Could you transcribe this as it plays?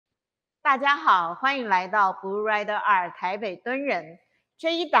大家好，欢迎来到 Blue Rider Art 台北敦人。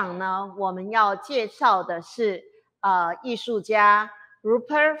这一档呢，我们要介绍的是艺术家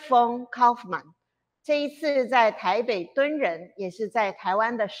Ruprecht von Kaufmann。这一次在台北敦人，也是在台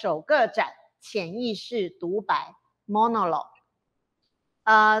湾的首个展潜意识独白 monologue。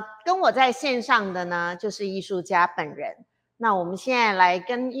跟我在线上的呢，就是艺术家本人。那我们现在来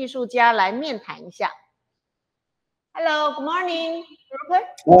跟艺术家来面谈一下。Hello, good morning, Rupert.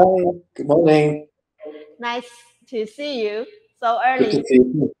 Hi, good morning. Nice to see you so early. Good to see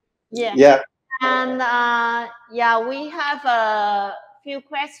you. Yeah. And we have a few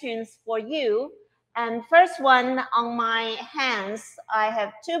questions for you. And first one on my hands, I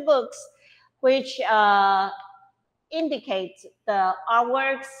have two books which indicate the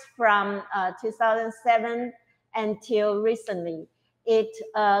artworks from 2007 until recently. It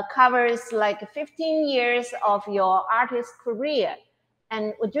covers like 15 years of your artist career.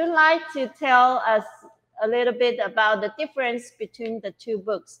 And would you like to tell us a little bit about the difference between the two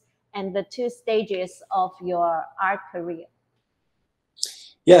books and the two stages of your art career?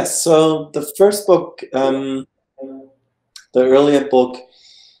 Yes, so the first book, the earlier book,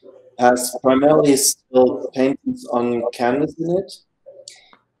 has primarily still paintings on canvas in it.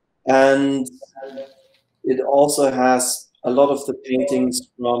 And it also has a lot of the paintings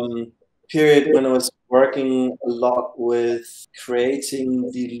from period when I was working a lot with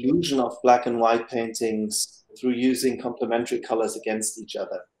creating the illusion of black and white paintings through using complementary colors against each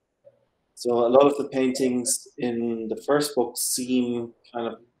other. So a lot of the paintings in the first book seem kind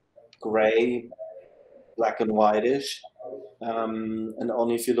of gray, black and whitish. And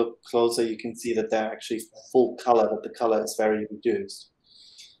only if you look closer, you can see that they're actually full color, but the color is very reduced.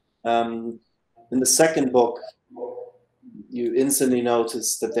 In the second book, you instantly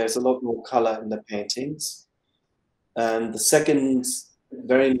notice that there's a lot more color in the paintings. And the second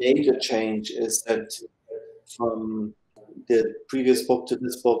very major change is that from the previous book to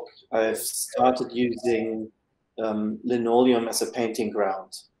this book, I've started using linoleum as a painting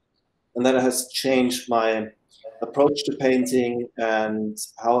ground. And that has changed my approach to painting and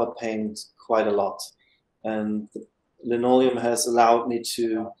how I paint quite a lot. And the linoleum has allowed me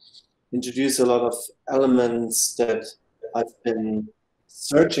to introduce a lot of elements that I've been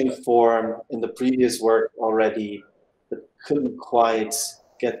searching for in the previous work already, but couldn't quite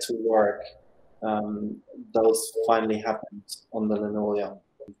get to work. Those finally happened on the linoleum.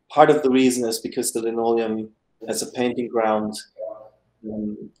 Part of the reason is because the linoleum as a painting ground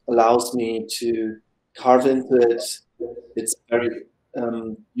allows me to carve into it. It's a very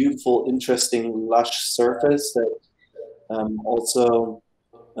beautiful, interesting, lush surface that also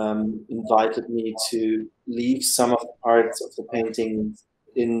invited me to leave some of the parts of the painting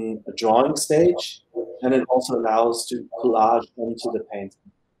in a drawing stage, and it also allows to collage onto the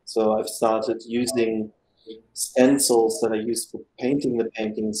painting. So I've started using stencils that I use for painting the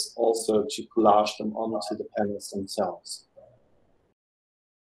paintings also to collage them onto the panels themselves.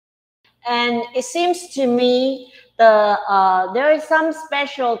 And it seems to me there are some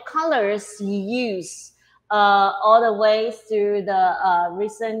special colors you use all the way through the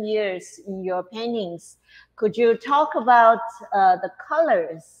recent years in your paintings. Could you talk about the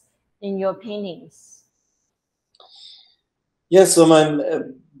colors in your paintings? Yes, so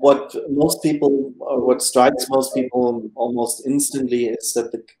what most people, or what strikes most people almost instantly, is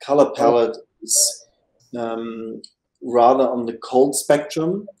that the color palette is rather on the cold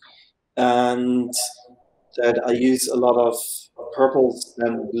spectrum, and that I use a lot of purples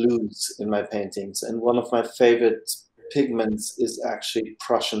and blues in my paintings. And one of my favorite pigments is actually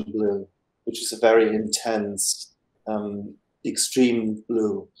Prussian blue, which is a very intense, extreme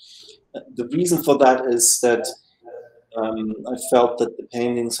blue. The reason for that is that I felt that the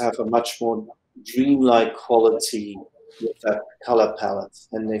paintings have a much more dreamlike quality with that color palette,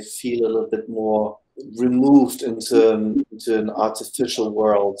 and they feel a little bit more removed into an artificial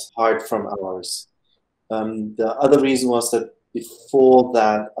world, apart from ours. The other reason was that before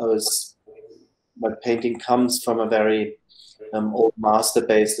that, my painting comes from a very old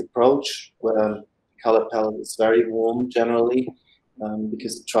master-based approach, where color palette is very warm generally,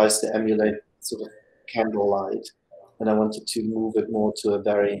 because it tries to emulate sort of candlelight. And I wanted to move it more to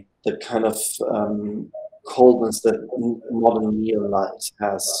the kind of coldness that modern neon light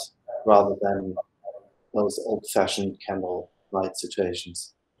has, rather than those old-fashioned candlelight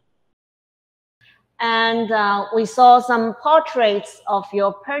situations. And we saw some portraits of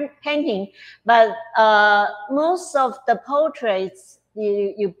your painting, but most of the portraits,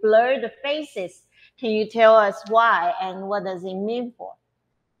 you blur the faces. Can you tell us why and what does it mean for?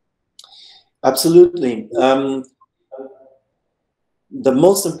 Absolutely. the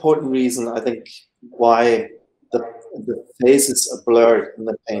most important reason, I think, why the faces are blurred in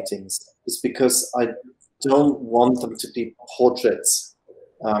the paintings is because I don't want them to be portraits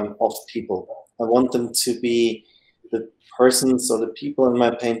of people. I want them to be the persons or the people in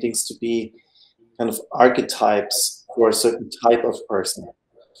my paintings to be kind of archetypes for a certain type of person.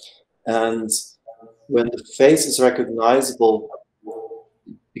 And when the face is recognizable,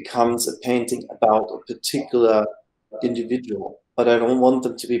 it becomes a painting about a particular individual. But I don't want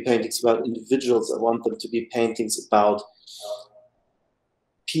them to be paintings about individuals. I want them to be paintings about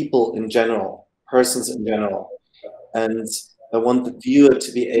people in general, persons in general. And I want the viewer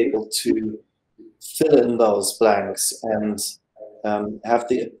to be able to fill in those blanks and have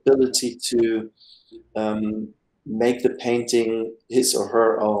the ability to make the painting his or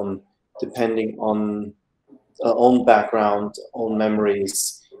her own, depending on own background, own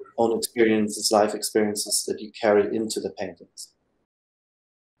memories, own experiences, life experiences that you carry into the paintings.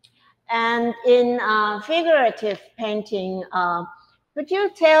 And in figurative painting, could you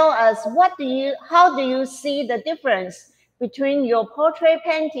tell us how do you see the difference between your portrait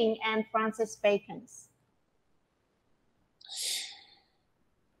painting and Francis Bacon's?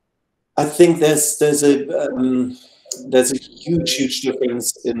 I think there's a huge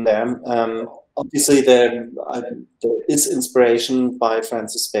difference in them. Obviously, there is inspiration by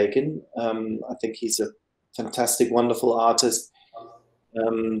Francis Bacon. I think he's a fantastic, wonderful artist.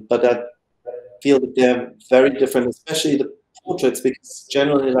 But I feel that they're very different, especially the portraits, because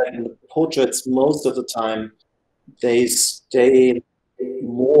generally, like in the portraits, most of the time, they stay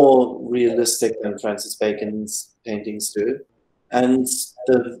more realistic than Francis Bacon's paintings do. And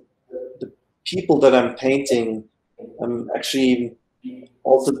the people that I'm painting, actually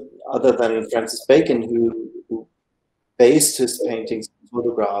also other than Francis Bacon, who based his paintings on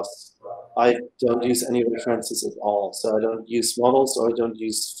photographs, I don't use any references at all. So I don't use models or I don't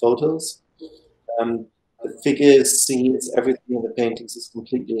use photos. The figures, scenes, everything in the paintings is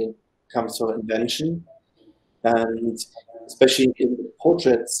completely comes from invention. And especially in the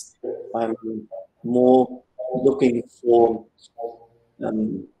portraits, I'm more looking for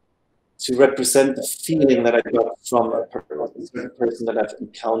to represent the feeling that I got from a person that I've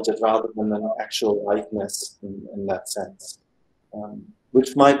encountered rather than an actual likeness in that sense.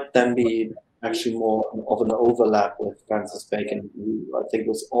 Which might then be actually more of an overlap with Francis Bacon, who I think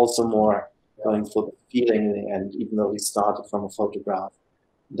was also more going for the feeling in the end, even though he started from a photograph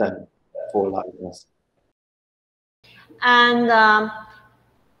than for likeness. And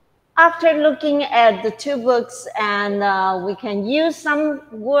after looking at the two books, and we can use some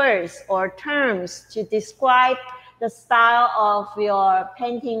words or terms to describe the style of your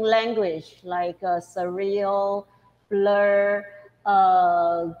painting language, like surreal, blur,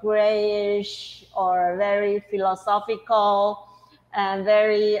 grayish, or very philosophical, and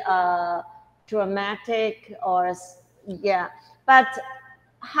very dramatic, or yeah. But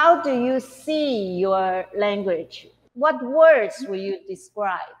how do you see your language? What words will you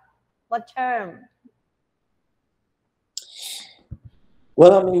describe? What term?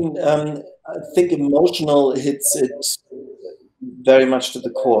 Well, I mean, I think emotional hits it very much to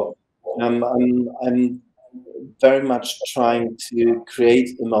the core. I'm very much trying to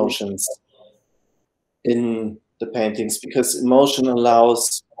create emotions in the paintings because emotion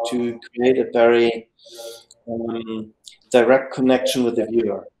allows to create a very direct connection with the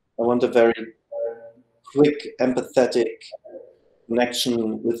viewer. I want a very quick, empathetic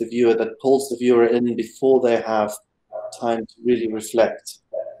connection with the viewer that pulls the viewer in before they have time to really reflect.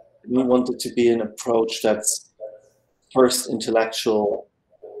 I want it to be an approach that's first intellectual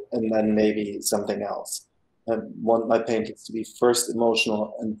and then maybe something else. I want my paintings to be first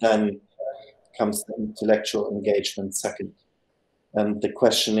emotional and then comes the intellectual engagement second, and the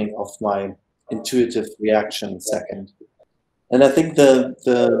questioning of my intuitive reaction second. And I think the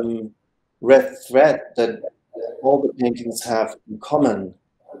red thread that all the paintings have in common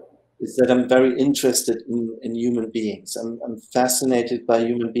is that I'm very interested in human beings. I'm fascinated by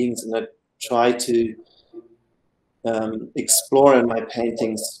human beings, and I try to explore in my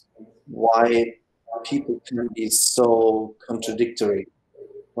paintings why people can be so contradictory,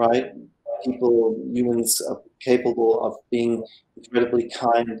 right? Humans are capable of being incredibly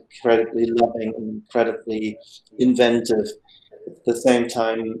kind, incredibly loving, incredibly inventive. At the same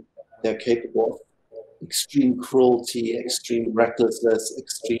time, they're capable of extreme cruelty, extreme recklessness,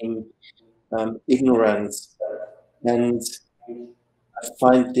 extreme ignorance. And I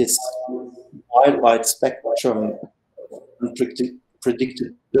find this wide spectrum of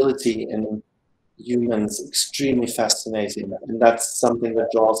unpredictability in humans extremely fascinating. And that's something that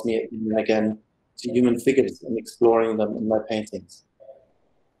draws me in again to human figures and exploring them in my paintings.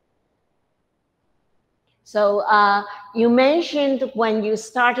 So you mentioned when you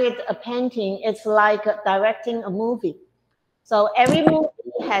started a painting, it's like directing a movie. So every movie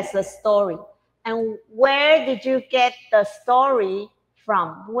has a story. And where did you get the story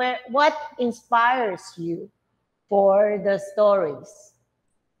from? What inspires you for the stories?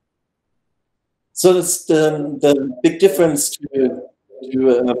 So that's the big difference to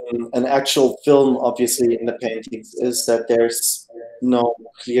an actual film, obviously, in the paintings, is that there's no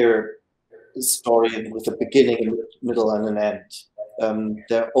clear story with a beginning, a middle, and an end.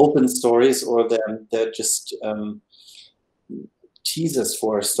 They're open stories, or they're just teasers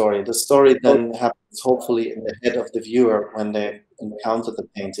for a story. The story then happens hopefully in the head of the viewer when they encounter the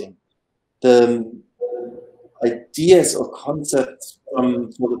painting. The ideas or concepts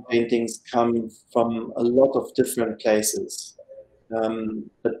for the paintings come from a lot of different places,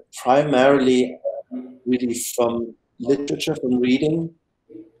 but primarily really from literature, from reading,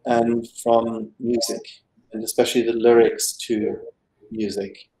 and from music, and especially the lyrics to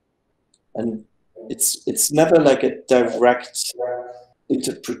music. And it's never like a direct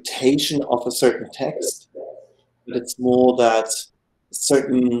interpretation of a certain text, but it's more that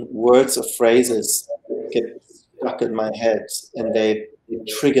certain words or phrases get stuck in my head and they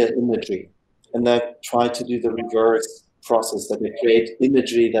trigger imagery. And I try to do the reverse process, that they create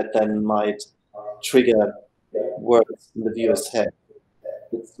imagery that then might trigger words in the viewer's head.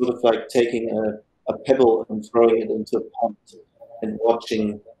 It's sort of like taking a pebble and throwing it into a pond and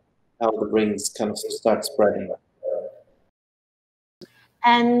watching how the rings kind of start spreading.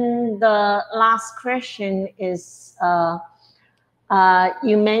 And the last question is,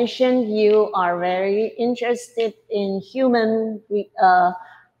 you mentioned you are very interested in human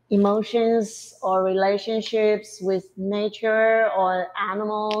emotions or relationships with nature or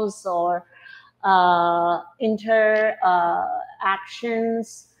animals or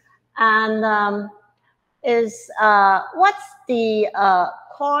interactions. And what's the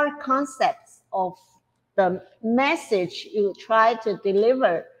core concepts of the message you try to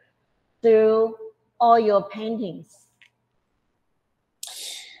deliver through all your paintings?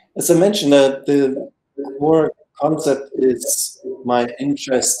 As I mentioned, the core concept is my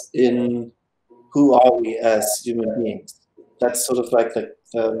interest in who are we as human beings. That's sort of like the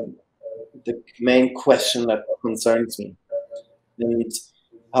main question that concerns me. And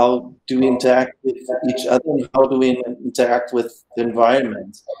how do we interact with each other, and how do we interact with the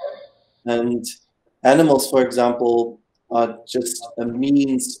environment? And animals, for example, are just a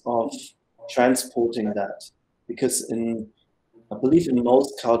means of transporting that, because I believe in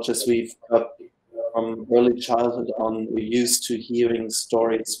most cultures we've got, from early childhood on, we're used to hearing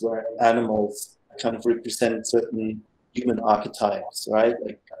stories where animals kind of represent certain human archetypes, right?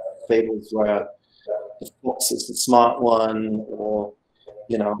 Like fables where the fox is the smart one, or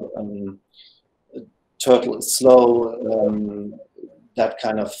a turtle is slow, that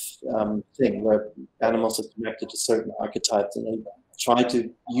kind of thing, where animals are connected to certain archetypes, and I try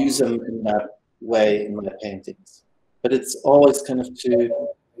to use them in that way in my paintings. But it's always kind of to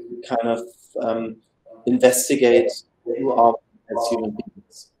investigate who are we as human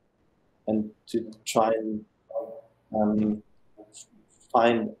beings, and to try and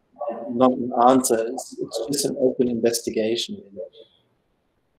find not an answer. It's just an open investigation.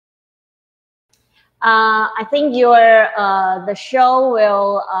 I think the show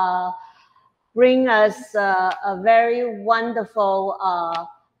will bring us a very wonderful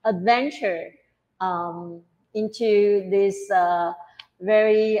adventure into this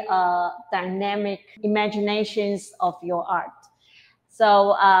very dynamic imaginations of your art.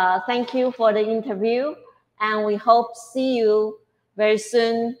 So thank you for the interview, and we hope to see you very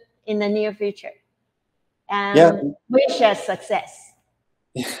soon in the near future. And wish us success.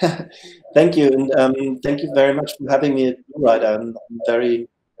 Thank you, and thank you very much for having me at Right. I'm very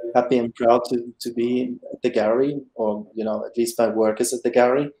happy and proud to be at the gallery, or at least my work is at the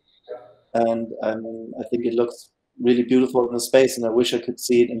gallery, and I think it looks really beautiful in the space, and I wish I could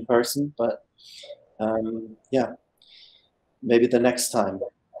see it in person, but yeah, maybe the next time.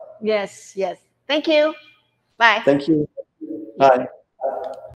 Yes. Thank you. Bye. Thank you. Bye.